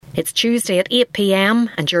It's Tuesday at 8 p.m.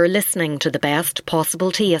 and you're listening to The Best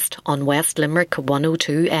Possible Taste on West Limerick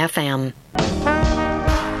 102 FM.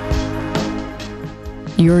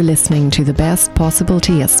 You're listening to The Best Possible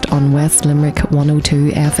Taste on West Limerick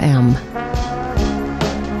 102 FM.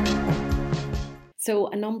 So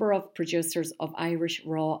a number of producers of Irish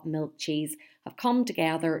raw milk cheese have come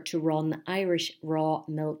together to run Irish Raw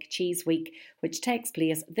Milk Cheese Week, which takes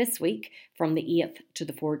place this week from the 8th to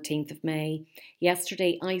the 14th of May.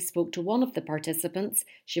 Yesterday, I spoke to one of the participants,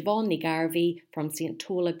 Siobhán Ní Gháirbhith from St.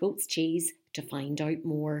 Tola Goat's Cheese, to find out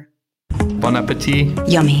more. Bon appetit.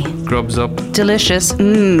 Yummy. Grubs up. Delicious.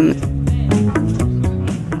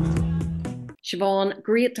 Siobhán,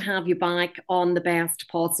 great to have you back on The Best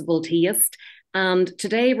Possible Taste. And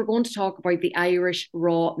today we're going to talk about the Irish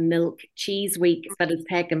Raw Milk Cheese Week that is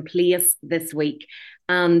taking place this week.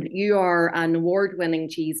 And you are an award-winning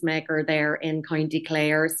cheesemaker there in County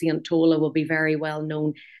Clare. St. Tola will be very well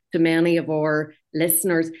known to many of our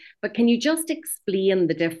listeners. But can you just explain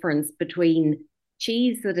the difference between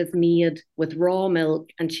cheese that is made with raw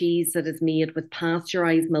milk and cheese that is made with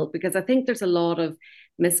pasteurised milk? Because I think there's a lot of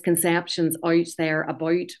misconceptions out there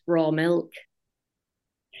about raw milk.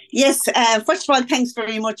 Yes, first of all, thanks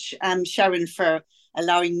very much, Sharon, for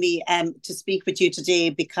allowing me to speak with you today,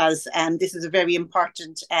 because this is a very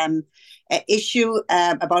important issue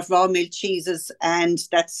about raw milk cheeses, and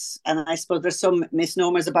I suppose there's some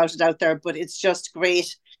misnomers about it out there, but it's just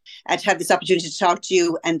great to have this opportunity to talk to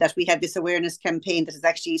you, and that we have this awareness campaign that is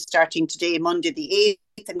actually starting today, Monday the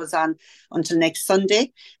 8th, and goes on until next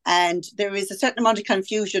Sunday. And there is a certain amount of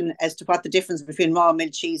confusion as to what the difference between raw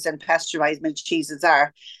milk cheese and pasteurised milk cheeses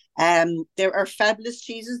are. There are fabulous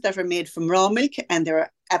cheeses that are made from raw milk, and there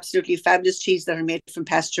are absolutely fabulous cheeses that are made from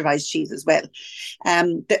pasteurised cheese as well.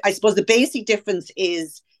 I suppose the basic difference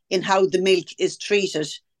is in how the milk is treated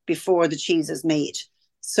before the cheese is made.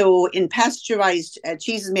 So in pasteurised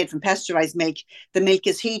cheeses made from pasteurised milk, the milk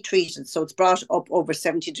is heat treated, so it's brought up over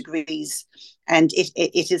 70 degrees and it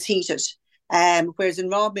is heated. Whereas in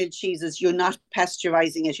raw milk cheeses, you're not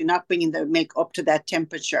pasteurising it, you're not bringing the milk up to that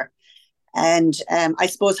temperature. And I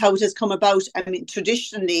suppose how it has come about, I mean,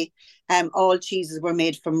 traditionally, all cheeses were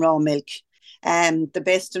made from raw milk. The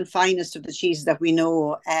best and finest of the cheeses that we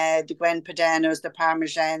know, the Gran Padanos, the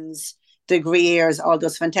Parmesans, the Gruyères, all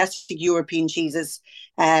those fantastic European cheeses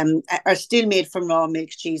are still made from raw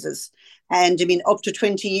milk cheeses. And I mean, up to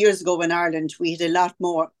 20 years ago in Ireland, we had a lot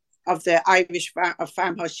more of the Irish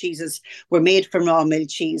farmhouse cheeses were made from raw milk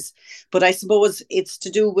cheese. But I suppose it's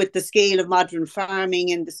to do with the scale of modern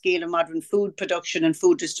farming and the scale of modern food production and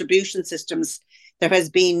food distribution systems. There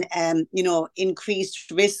has been,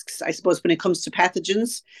 increased risks, I suppose, when it comes to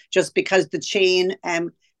pathogens, just because the chain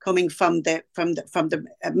coming from the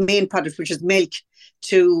main product, which is milk,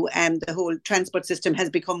 to the whole transport system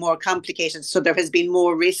has become more complicated. So there has been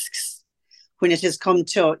more risks when it has come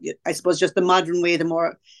to, I suppose, just the modern way, the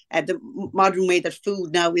modern way that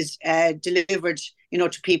food now is delivered,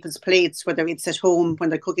 to people's plates, whether it's at home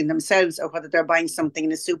when they're cooking themselves or whether they're buying something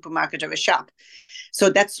in a supermarket or a shop.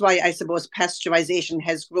 So that's why I suppose pasteurisation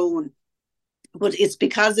has grown. But it's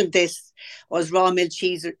because of this, us raw milk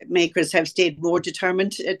cheese makers have stayed more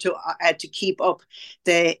determined to keep up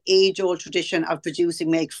the age-old tradition of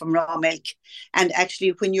producing milk from raw milk. And actually,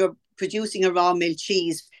 when you're producing a raw milk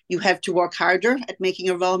cheese, you have to work harder at making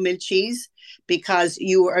a raw milk cheese, because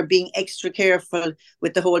you are being extra careful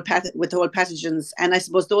with the whole pathogens. And I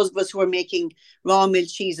suppose those of us who are making raw milk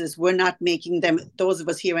cheeses, we're not making them. Those of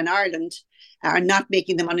us here in Ireland are not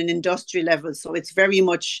making them on an industrial level. So it's very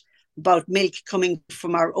much about milk coming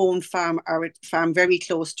from our own farm, our farm very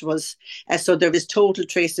close to us. So there is total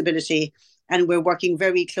traceability, and we're working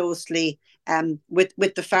very closely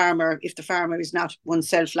with the farmer, if the farmer is not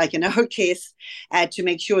oneself, like in our case, to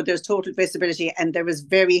make sure there's total traceability and there is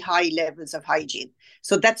very high levels of hygiene.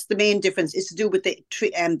 So that's the main difference. It's to do with the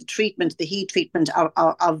treatment, the heat treatment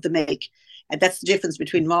of the milk. And that's the difference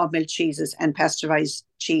between raw milk cheeses and pasteurised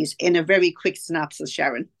cheese in a very quick synopsis,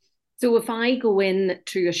 Sharon. So if I go in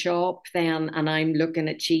to a shop then and I'm looking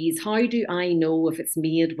at cheese, how do I know if it's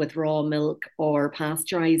made with raw milk or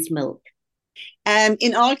pasteurised milk?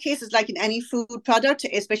 In all cases, like in any food product,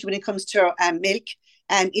 especially when it comes to milk,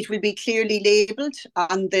 it will be clearly labelled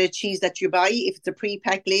on the cheese that you buy. If it's a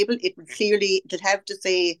pre-packed label, it'll have to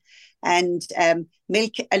say, and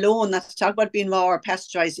milk alone, not to talk about being raw or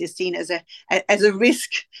pasteurised, is seen as a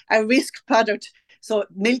risk product So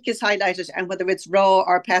milk is highlighted, and whether it's raw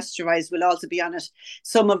or pasteurized will also be on it.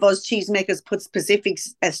 Some of us cheesemakers put specific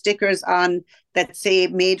stickers on that say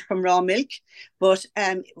made from raw milk. But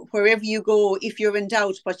wherever you go, if you're in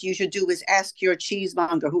doubt, what you should do is ask your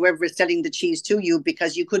cheesemonger, whoever is selling the cheese to you,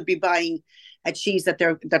 because you could be buying a cheese that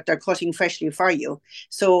they're cutting freshly for you.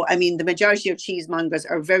 So, I mean, the majority of cheesemongers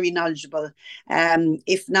are very knowledgeable.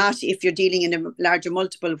 If not, if you're dealing in a larger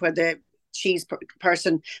multiple where the cheese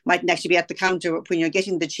person mightn't actually be at the counter when you're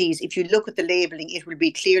getting the cheese, if you look at the labeling, it will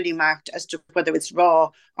be clearly marked as to whether it's raw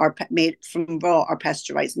or made from raw or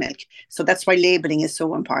pasteurized milk. So that's why labeling is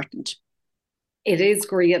so important. It is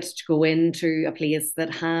great to go into a place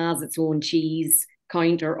that has its own cheese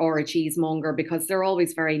counter or a cheesemonger, because they're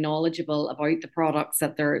always very knowledgeable about the products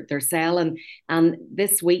that they're selling. And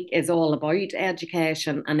this week is all about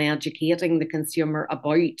education and educating the consumer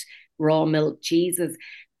about raw milk cheeses.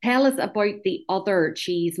 Tell us about the other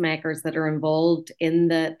cheesemakers that are involved in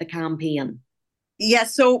the campaign. Yeah,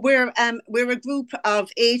 so we're a group of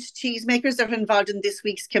 8 cheesemakers that are involved in this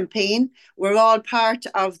week's campaign. We're all part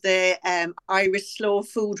of the Irish Slow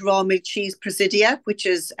Food Raw Milk Cheese Presidia, which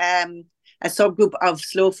is a subgroup of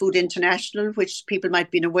Slow Food International, which people might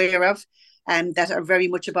be aware of, that are very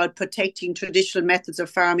much about protecting traditional methods of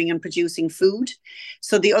farming and producing food.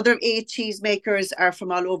 So the other 8 cheesemakers are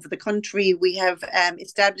from all over the country. We have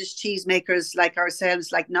established cheesemakers like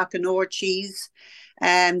ourselves, like Knock-and-Or Cheese.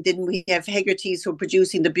 Then we have Hegarty's, who are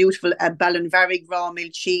producing the beautiful Ballinvarrig raw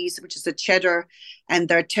milk cheese, which is a cheddar, and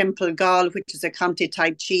their Temple Gall, which is a Comté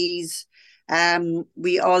type cheese.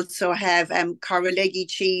 We also have Corrileggy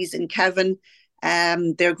cheese in Cavan.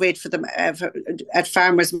 They're great for them at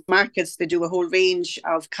farmers markets. They do a whole range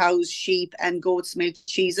of cows, sheep, and goats' milk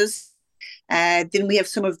cheeses. Then we have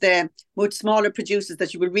some of the much smaller producers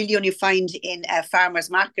that you will really only find in farmers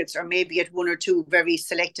markets, or maybe at 1 or 2 very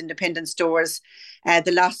select independent stores.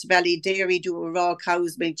 The Lost Valley Dairy do raw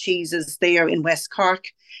cow's milk cheeses there in West Cork.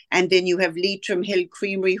 And then you have Leitrim Hill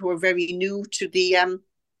Creamery, who are very new to the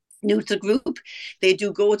group. They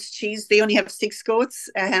do goat's cheese. They only have 6 goats.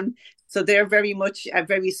 So they're very much a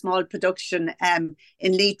very small production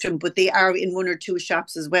in Leitrim, but they are in 1 or 2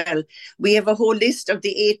 shops as well. We have a whole list of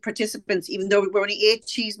the 8 participants. Even though we're only 8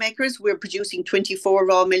 cheesemakers, we're producing 24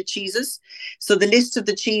 raw milk cheeses. So the list of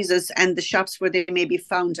the cheeses and the shops where they may be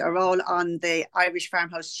found are all on the Irish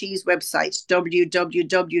Farmhouse Cheese website,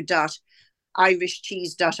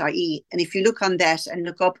 www.irishcheese.ie. And if you look on that and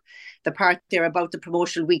look up the part there about the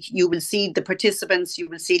promotional week, you will see the participants, you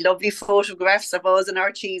will see lovely photographs of us and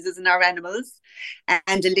our cheeses and our animals,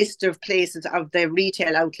 and a list of places of the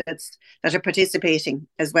retail outlets that are participating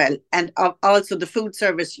as well. And also the food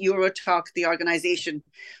service, Eurotalk, the organisation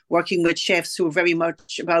working with chefs who are very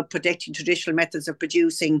much about protecting traditional methods of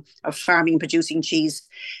farming, producing cheese.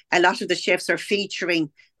 A lot of the chefs are featuring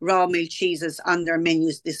raw milk cheeses on their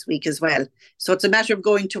menus this week as well. So it's a matter of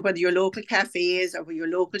going to whether your local cafe is or your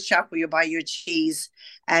local shop where you buy your cheese.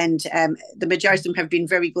 And the majority of them have been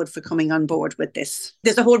very good for coming on board with this.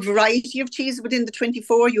 There's a whole variety of cheese within the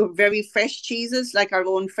 24. You have very fresh cheeses like our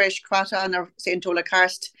own fresh Croton or St. Ola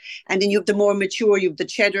Karst. And then you have the more mature, you have the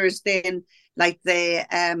cheddars then, like the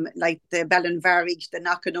Ballinvarrig, the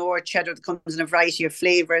Knock-and-Or cheddar that comes in a variety of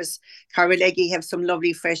flavours. Corrileggy have some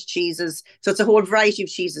lovely fresh cheeses. So it's a whole variety of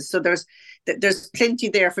cheeses. So there's plenty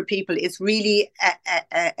there for people. It's really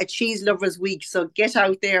a cheese lovers week. So get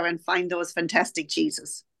out there and find those fantastic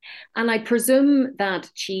cheeses. And I presume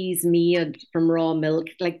that cheese made from raw milk,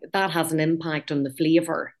 like that has an impact on the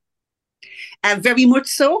flavour. Very much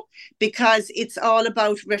so, because it's all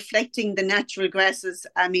about reflecting the natural grasses.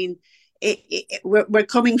 I mean, we're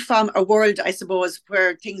coming from a world, I suppose,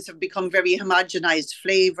 where things have become very homogenized,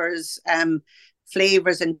 flavors and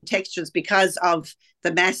textures because of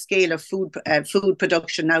the mass scale of food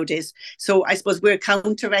production nowadays. So I suppose we're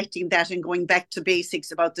counteracting that and going back to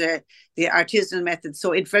basics about the artisanal method.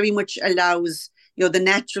 So it very much allows the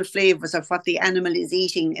natural flavors of what the animal is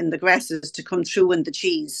eating in the grasses to come through in the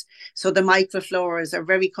cheese. So the microfloras are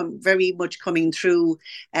very much coming through.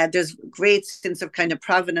 There's great sense of kind of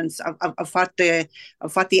provenance of what the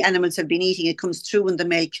animals have been eating. It comes through in the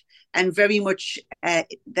milk, and very much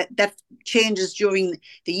that changes during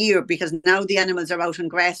the year, because now the animals are out on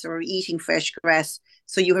grass or eating fresh grass.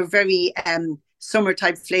 So you have very summer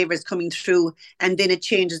type flavors coming through, and then it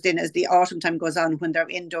changes then as the autumn time goes on when they're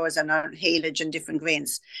indoors and on haylage and different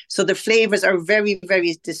grains. So the flavors are very,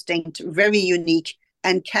 very distinct, very unique,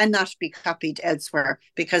 and cannot be copied elsewhere,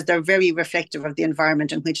 because they're very reflective of the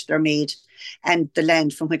environment in which they're made and the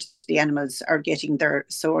land from which the animals are getting their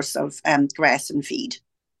source of grass and feed.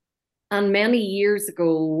 And many years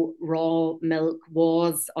ago, raw milk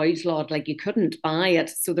was outlawed, like you couldn't buy it.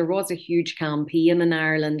 So there was a huge campaign in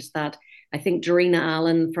Ireland that I think Dorina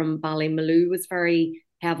Allen from Ballymaloe was very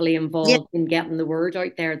heavily Yeah, involved in getting the word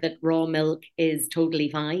out there that raw milk is totally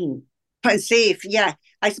fine. quite safe. Yeah,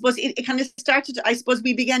 I suppose it kind of started. I suppose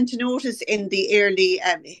we began to notice in the early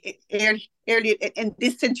in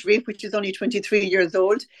this century, which is only 23 years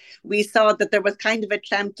old, we saw that there was kind of a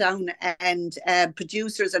clampdown, and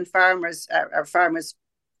producers and farmers, or farmers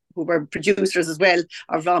who were producers as well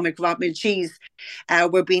of raw milk cheese,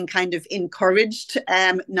 were being kind of encouraged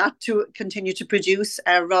not to continue to produce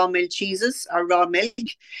raw milk cheeses or raw milk,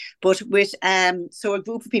 but with so a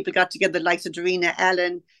group of people got together, like Dorina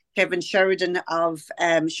Allen, Kevin Sheridan of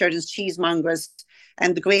Sheridan's Cheesemongers,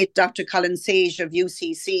 and the great Dr. Colin Sage of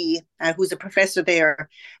UCC, who's a professor there.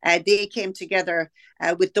 They came together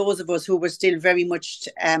with those of us who were still very much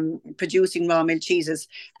producing raw milk cheeses,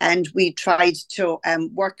 and we tried to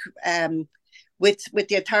work with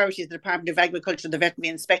the authorities, the Department of Agriculture, the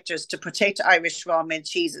veterinary inspectors, to protect Irish raw milk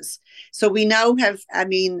cheeses. So we now have,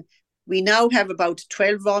 we now have about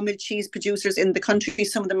 12 raw milk cheese producers in the country.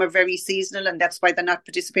 Some of them are very seasonal, and that's why they're not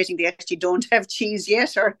participating. They actually don't have cheese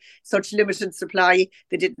yet, or such limited supply.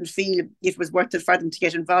 They didn't feel it was worth it for them to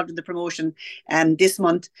get involved in the promotion this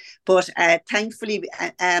month. But thankfully,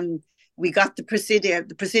 we got the Presidia.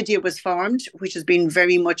 The Presidia was formed, which has been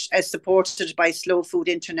very much supported by Slow Food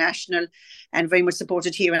International, and very much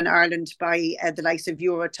supported here in Ireland by the likes of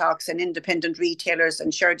Eurotalks and independent retailers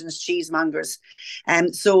and Sheridan's Cheesemongers.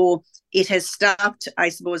 So it has stopped, I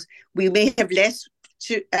suppose. We may have less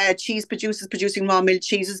cheese producers producing raw milk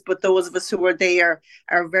cheeses, but those of us who are there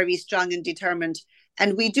are very strong and determined.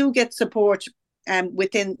 And we do get support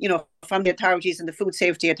within, from the authorities and the Food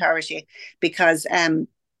Safety Authority, because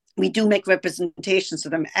we do make representations to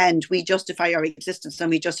them, and we justify our existence, and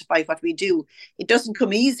we justify what we do. It doesn't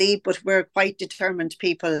come easy, but we're quite determined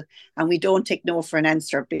people, and we don't take no for an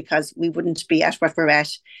answer, because we wouldn't be at what we're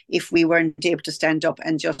at if we weren't able to stand up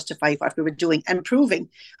and justify what we were doing and proving.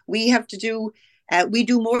 We have to do, we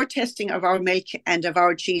do more testing of our milk and of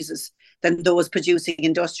our cheeses than those producing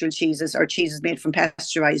industrial cheeses or cheeses made from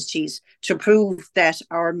pasteurized cheese, to prove that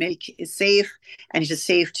our milk is safe, and it is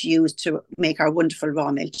safe to use to make our wonderful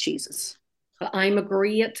raw milk cheeses. I'm a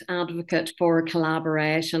great advocate for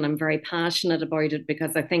collaboration. I'm very passionate about it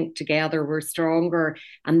because I think together we're stronger.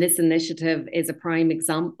 And this initiative is a prime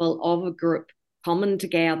example of a group coming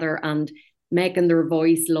together and making their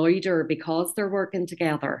voice louder because they're working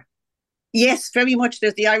together. Yes, very much.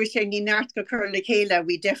 There's the Irish saying, "Ní neart go cur le chéile."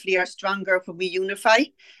 We definitely are stronger when we unify.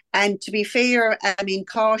 And to be fair,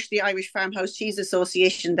 Cosh, the Irish Farmhouse Cheese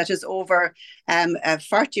Association, that is over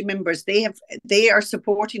 40 members, they are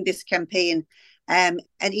supporting this campaign. And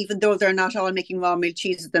even though they're not all making raw milk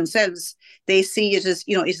cheeses themselves, they see it as,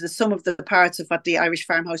 it's the sum of the parts of what the Irish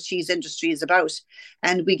farmhouse cheese industry is about.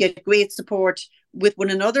 And we get great support with one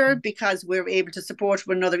another, because we're able to support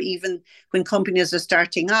one another even when companies are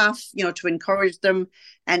starting off, to encourage them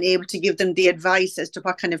and able to give them the advice as to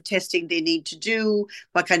what kind of testing they need to do,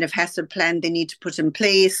 what kind of HACCP plan they need to put in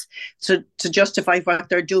place to justify what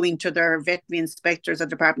they're doing to their veterinary inspectors or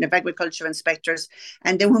Department of Agriculture inspectors.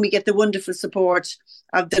 And then when we get the wonderful support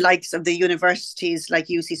of the likes of the universities, like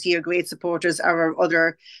UCC are great supporters, our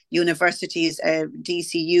other universities,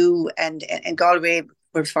 DCU and Galway,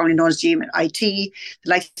 we're formerly known as GMIT, the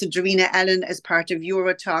likes of Dorina Allen as part of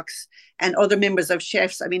Eurotalks, and other members of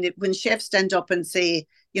chefs. I mean, when chefs stand up and say,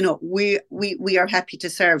 we are happy to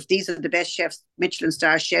serve, these are the best chefs, Michelin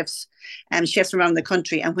star chefs, and chefs around the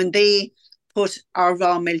country. And when they put our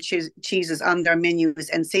raw milk cheeses on their menus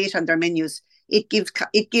and say it on their menus, it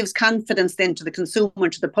gives confidence then to the consumer,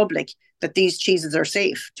 to the public, that these cheeses are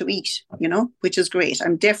safe to eat, which is great.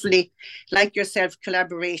 I'm definitely, like yourself,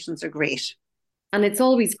 collaborations are great. And it's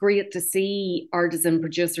always great to see artisan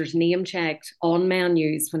producers name checked on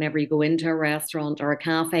menus whenever you go into a restaurant or a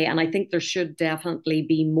cafe. And I think there should definitely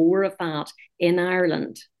be more of that in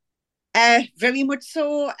Ireland. Very much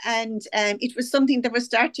so. And it was something that was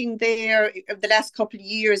starting there the last couple of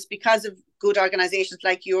years because of good organisations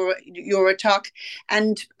like Eurotalk.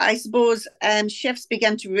 And I suppose chefs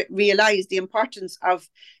began to realise the importance of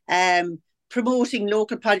promoting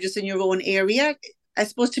local produce in your own area. I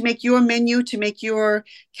suppose to make your menu, to make your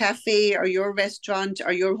cafe or your restaurant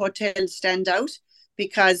or your hotel stand out,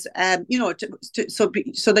 because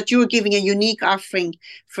so that you're giving a unique offering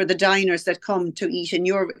for the diners that come to eat in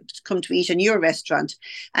your restaurant.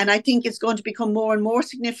 And I think it's going to become more and more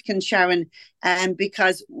significant, Sharon,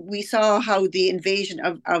 because we saw how the invasion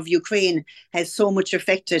of Ukraine has so much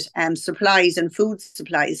affected supplies and food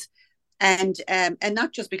supplies. and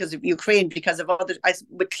not just because of Ukraine, because of other,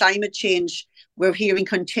 with climate change, we're hearing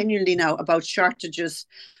continually now about shortages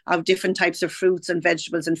of different types of fruits and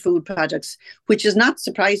vegetables and food products, which is not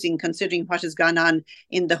surprising considering what has gone on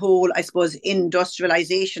in the whole, I suppose,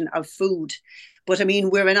 industrialization of food. But I mean,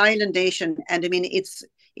 we're an island nation, and I mean,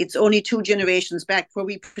 it's only 2 generations back where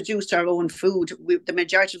we produced our own food. The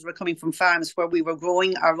majority of us were coming from farms where we were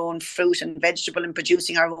growing our own fruit and vegetable and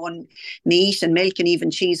producing our own meat and milk and even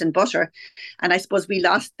cheese and butter. And I suppose we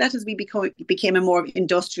lost that as we became a more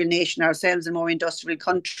industrial nation ourselves, a more industrial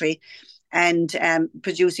country, and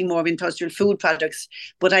producing more industrial food products.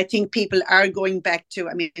 But I think people are going back to,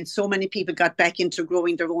 I mean, so many people got back into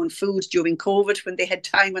growing their own food during COVID when they had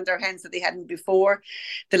time on their hands that they hadn't before.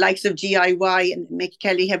 The likes of GIY and Mick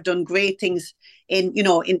Kelly have done great things in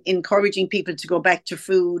encouraging people to go back to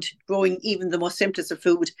food, growing even the most simplest of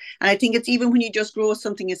food. And I think it's even when you just grow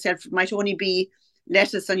something yourself, it might only be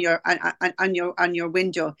lettuce on your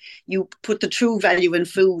window. You put the true value in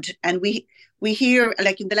food. And we hear,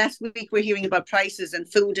 like in the last week, we're hearing about prices and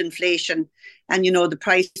food inflation, and the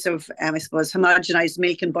price of I suppose homogenized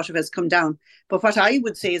milk and butter has come down. But what I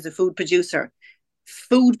would say as a food producer,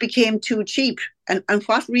 food became too cheap. And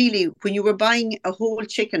what really, when you were buying a whole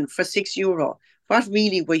chicken for €6, what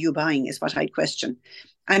really were you buying is what I question.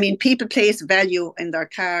 I mean, people place value in their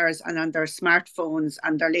cars and on their smartphones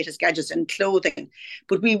and their latest gadgets and clothing,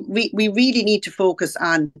 but we really need to focus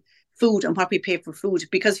on food and what we pay for food,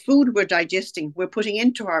 because food we're digesting, we're putting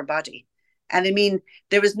into our body. And I mean,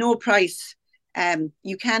 there is no price.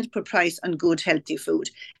 You can't put price on good, healthy food.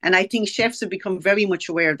 And I think chefs have become very much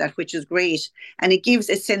aware of that, which is great. And it gives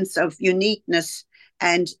a sense of uniqueness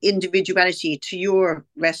and individuality to your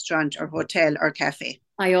restaurant or hotel or cafe.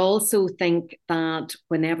 I also think that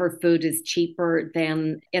whenever food is cheaper,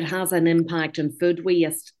 then it has an impact on food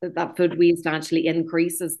waste. That food waste actually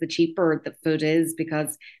increases the cheaper the food is,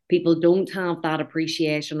 because people don't have that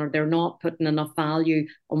appreciation, or they're not putting enough value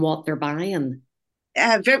on what they're buying.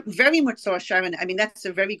 Very, very much so, Sharon. I mean, that's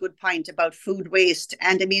a very good point about food waste.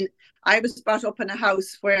 And I mean, I was brought up in a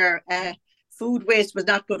house where food waste was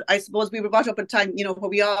not good. I suppose we were brought up at a time, where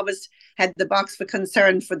we always had the box for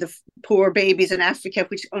concern for the poor babies in Africa,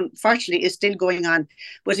 which unfortunately is still going on.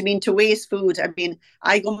 But I mean, to waste food, I mean,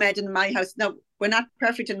 I go mad in my house. Now, we're not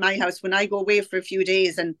perfect in my house. When I go away for a few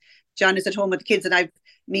days and John is at home with the kids and I've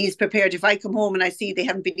meals prepared, if I come home and I see they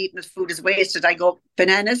haven't been eaten, as food is wasted, I go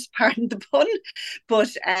bananas, pardon the pun. But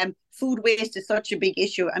food waste is such a big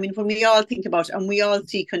issue. I mean, when we all think about it, and we all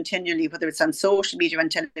see continually, whether it's on social media and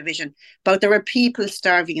television, about there are people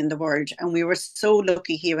starving in the world, and we were so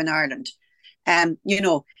lucky here in Ireland,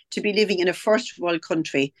 to be living in a first world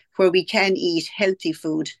country where we can eat healthy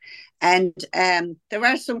food. And there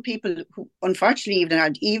are some people who, unfortunately,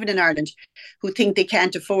 even in Ireland, who think they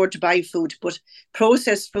can't afford to buy food. But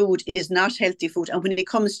processed food is not healthy food. And when it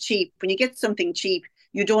comes cheap, when you get something cheap,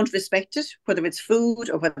 you don't respect it, whether it's food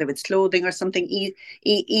or whether it's clothing or something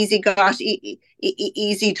easy got,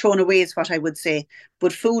 easy thrown away is what I would say.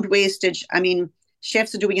 But food wastage, I mean,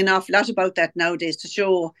 chefs are doing an awful lot about that nowadays to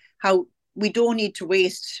show how we don't need to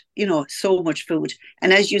waste, so much food.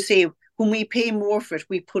 And as you say, when we pay more for it,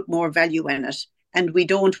 we put more value in it, and we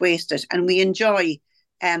don't waste it, and we enjoy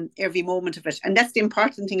every moment of it. And that's the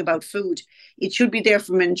important thing about food. It should be there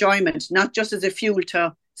from enjoyment, not just as a fuel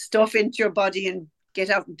to stuff into your body and get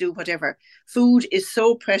out and do whatever. Food is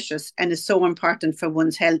so precious and is so important for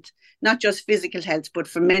one's health, not just physical health, but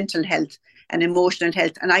for mental health and emotional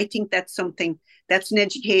health. And I think that's an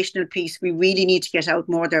educational piece we really need to get out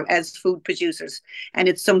more there as food producers. And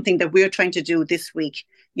it's something that we're trying to do this week,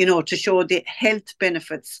 to show the health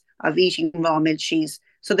benefits of eating raw milk cheese,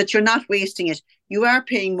 so that you're not wasting it. You are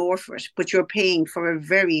paying more for it, but you're paying for a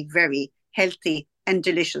very, very healthy and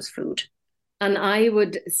delicious food. And I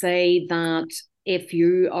would say that if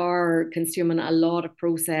you are consuming a lot of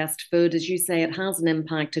processed food, as you say, it has an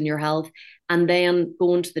impact on your health. And then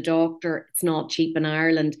going to the doctor, it's not cheap in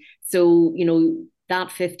Ireland. So,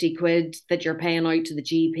 that 50 quid that you're paying out to the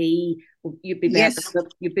GP, you'd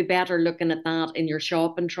be better looking at that in your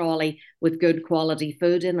shopping trolley with good quality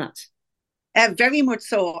food in it. Very much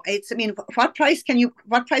so. I mean, what price can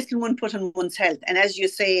one put on one's health? And as you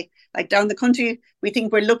say, like down the country, we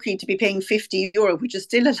think we're lucky to be paying €50, which is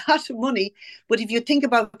still a lot of money. But if you think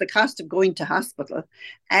about the cost of going to hospital,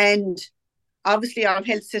 and obviously our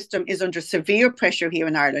health system is under severe pressure here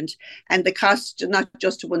in Ireland, and the cost not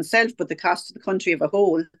just to oneself, but the cost to the country of a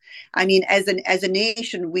whole. I mean, as a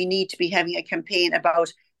nation, we need to be having a campaign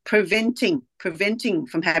about preventing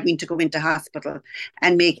from having to go into hospital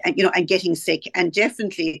and getting sick. And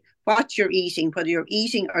definitely what you're eating, whether you're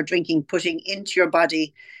eating or drinking, putting into your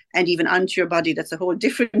body and even onto your body. That's a whole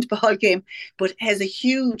different ball game, but has a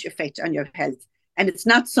huge effect on your health. And it's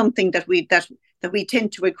not something that we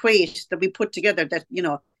tend to equate, that we put together, that,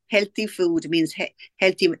 healthy food means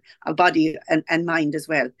healthy body and mind as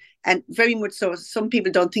well. And very much so, some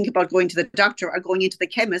people don't think about going to the doctor or going into the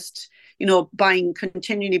chemist,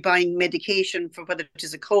 continually buying medication for whether it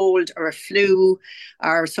is a cold or a flu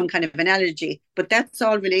or some kind of an allergy. But that's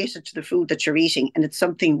all related to the food that you're eating. And it's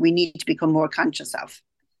something we need to become more conscious of.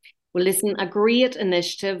 Well, listen, a great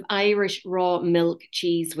initiative, Irish Raw Milk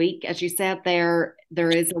Cheese Week. As you said there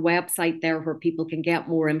is a website there where people can get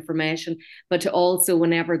more information, but to also,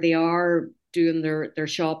 whenever they are doing their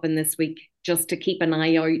shopping this week, just to keep an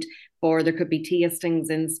eye out for, there could be tastings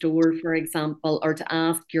in store, for example, or to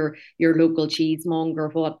ask your local cheesemonger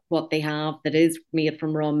what they have that is made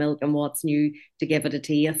from raw milk and what's new, to give it a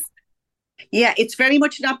taste. Yeah, it's very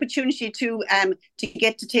much an opportunity to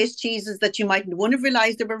get to taste cheeses that you mightn't want to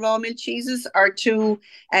realize they were raw milk cheeses, or to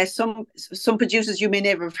some producers you may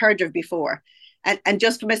never have heard of before. And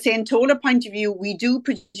just from a Saint-Ola point of view, we do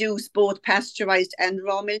produce both pasteurized and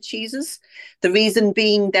raw milk cheeses. The reason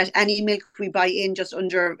being that any milk we buy in, just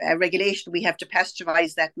under regulation, we have to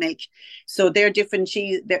pasteurize that milk. So they're different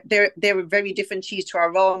cheese. They're a very different cheese to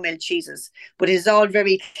our raw milk cheeses, but it is all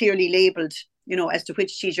very clearly labeled, as to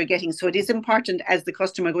which cheese you're getting. So it is important, as the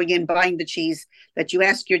customer going in buying the cheese, that you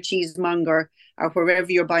ask your cheesemonger or wherever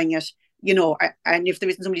you're buying it, and if there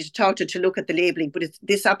isn't somebody to talk to look at the labelling. But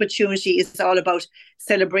this opportunity is all about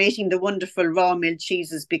celebrating the wonderful raw milk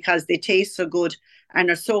cheeses, because they taste so good and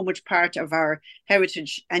are so much part of our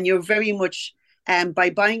heritage. And you're very much,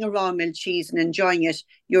 by buying a raw milk cheese and enjoying it,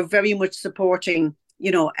 you're very much supporting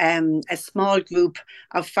a small group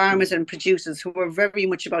of farmers and producers who are very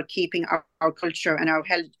much about keeping our culture and our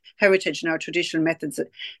heritage and our traditional methods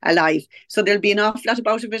alive. So there'll be an awful lot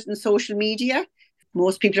about it in social media.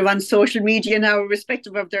 Most people are on social media now,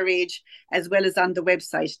 irrespective of their age, as well as on the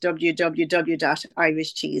website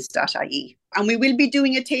www.irishcheese.ie. And we will be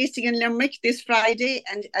doing a tasting in Limerick this Friday,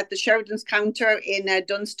 and at the Sheridan's counter in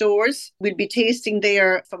Dunstores. We'll be tasting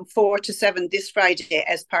there from 4 to 7 this Friday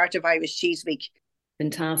as part of Irish Cheese Week.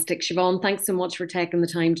 Fantastic. Siobhán, thanks so much for taking the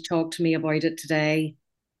time to talk to me about it today.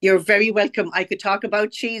 You're very welcome. I could talk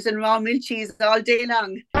about cheese and raw milk cheese all day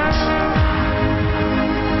long.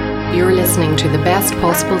 You're listening to The Best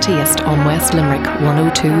Possible Taste on West Limerick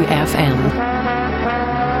 102 FM.